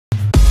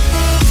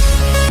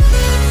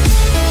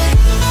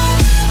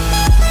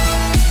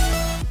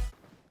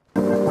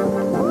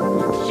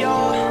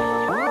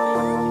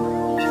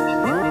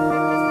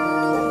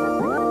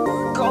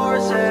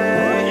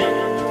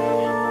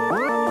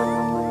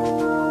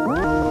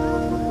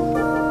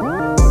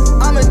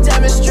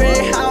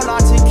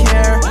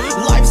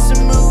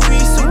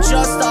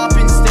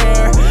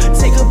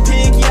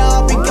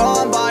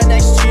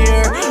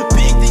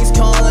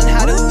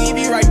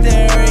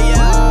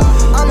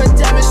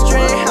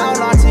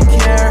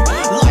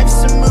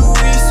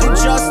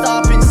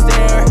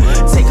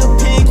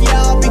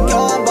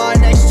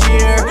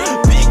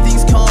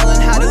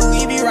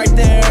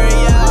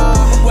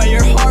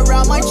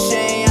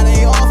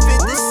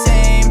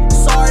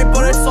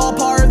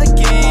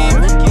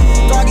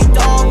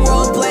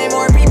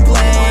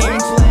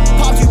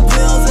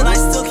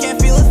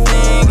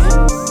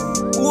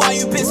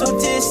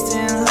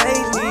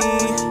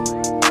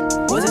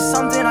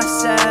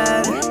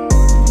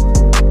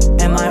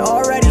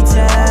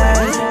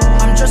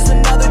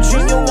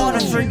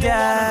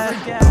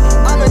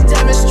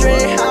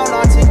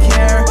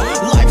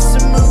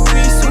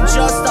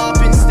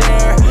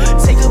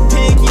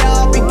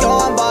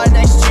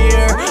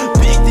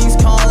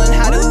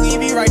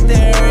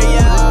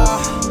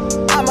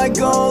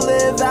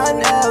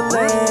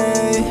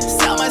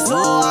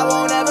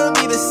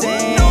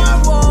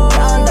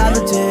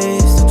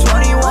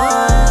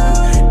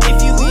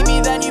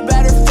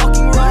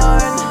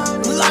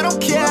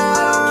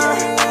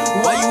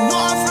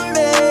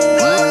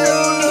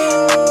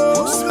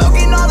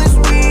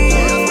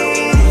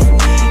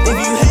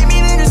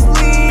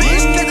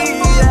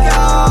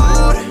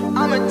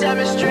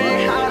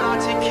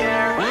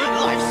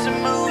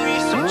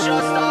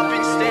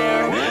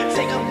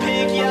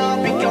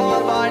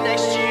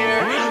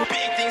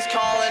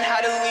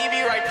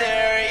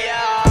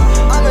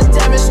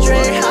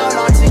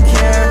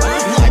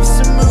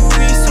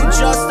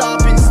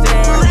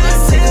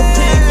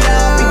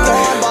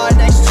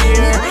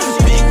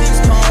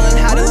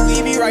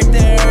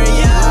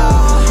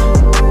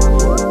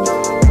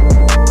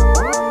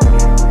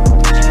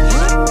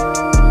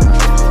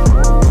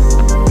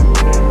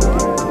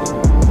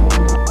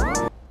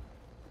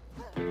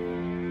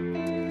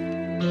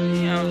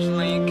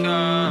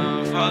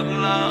Fuck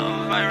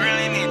love, I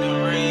really need to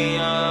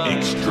re-up.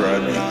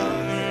 Extravagant.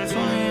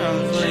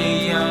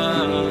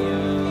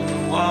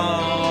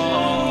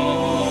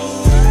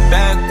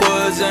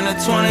 Backwoods in a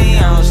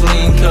 20-ounce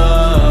lean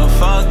cup.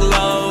 Fuck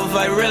love,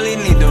 I really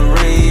need to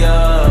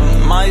re-up.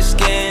 My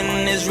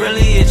skin is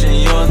really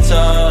itching your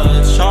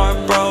touch.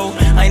 Heart broke,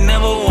 I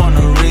never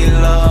wanna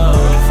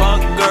re-love.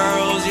 Fuck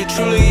girls, you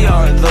truly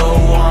are the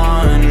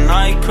one.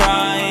 I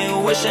cry,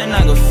 wishing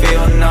I could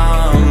feel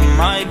numb.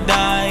 I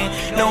die,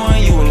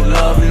 knowing you will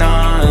love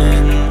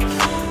none.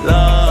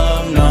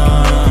 Love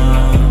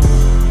none.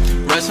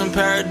 Rest in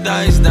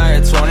paradise, die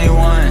at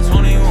 21.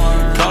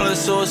 Call it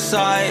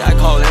suicide, I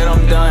call it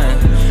I'm done.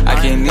 I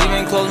can't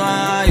even close my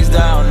eyes,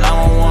 dial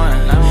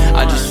 911.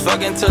 I just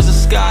fucking touched the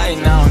sky,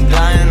 now I'm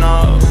dying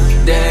off.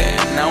 Dead,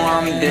 now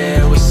I'm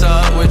dead, what's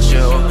up with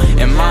you?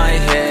 In my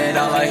head,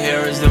 all I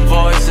hear is the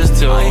voices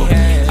too.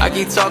 I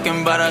keep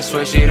talking, but I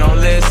swear she don't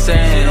listen.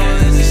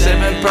 She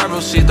sipping purple,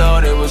 she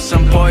thought it was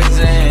some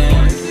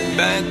poison.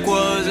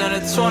 Backwoods in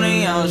a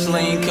 20-ounce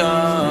lean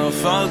cup.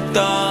 Fucked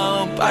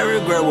up, I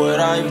regret what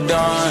I've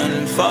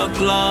done. Fuck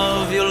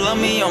love, you love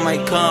me, I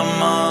might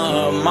come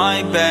up.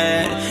 My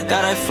bad,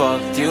 that I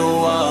fucked you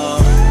up.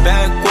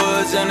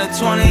 Backwoods in a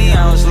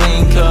 20-ounce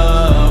lean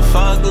cup.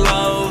 Fuck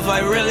love,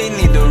 I really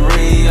need to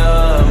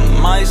re-up.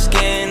 My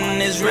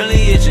skin is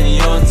really itching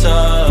your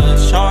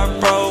touch. Heart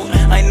broke,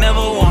 I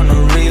never wanna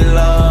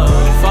re-love.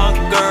 Fuck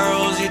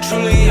girls, you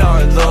truly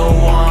are the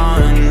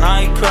one.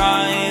 I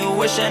cry,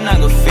 wishing I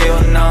could feel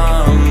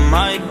numb.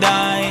 I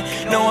die,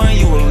 knowing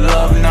you will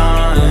love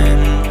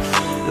none.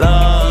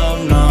 Love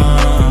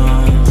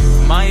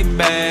none. My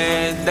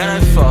bad that I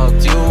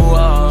fucked you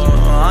up.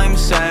 I'm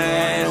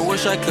sad,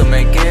 wish I could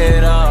make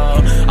it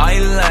up. I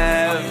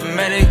left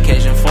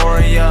medication for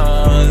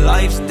ya.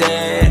 Life's dead.